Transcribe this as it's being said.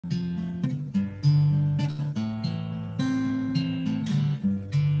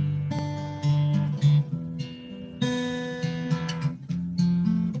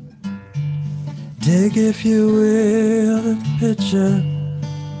Take, if you will, a picture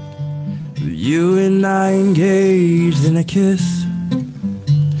of you and I engaged in a kiss.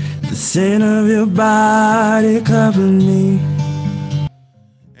 The scent of your body covered me.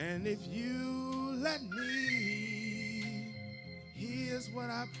 And if you let me, here's what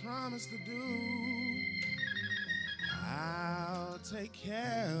I promise to do. I'll take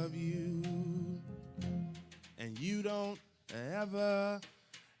care of you, and you don't ever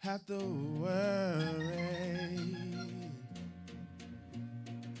have to worry,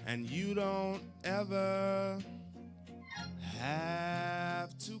 and you don't ever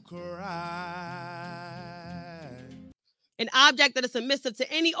have to cry. An object that is submissive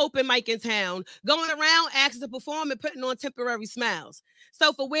to any open mic in town, going around asking to perform and putting on temporary smiles.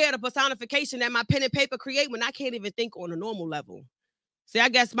 Self-aware, the personification that my pen and paper create when I can't even think on a normal level. See, I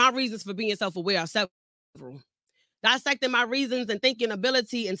guess my reasons for being self-aware are several. Dissecting my reasons and thinking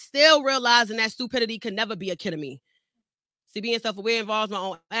ability and still realizing that stupidity can never be a kid of me. See, being self-aware involves my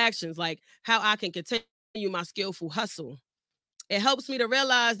own actions, like how I can continue my skillful hustle. It helps me to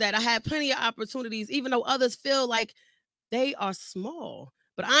realize that I had plenty of opportunities, even though others feel like they are small.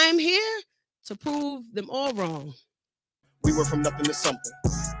 But I'm here to prove them all wrong. We went from nothing to something.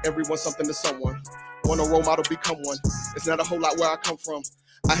 Everyone something to someone. Want a role model, become one. It's not a whole lot where I come from.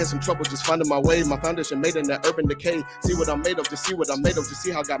 I had some trouble just finding my way. My foundation made in that urban decay. See what I'm made of, just see what I'm made of. Just see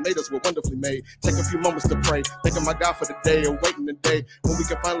how God made us, we're wonderfully made. Take a few moments to pray. Thanking my God for the day and waiting the day when we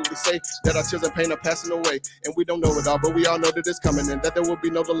can finally say that our tears and pain are passing away. And we don't know it all, but we all know that it's coming and that there will be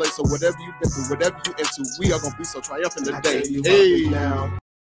no delay. So whatever you've been through, whatever you into, we are going to be so triumphant today. Hey.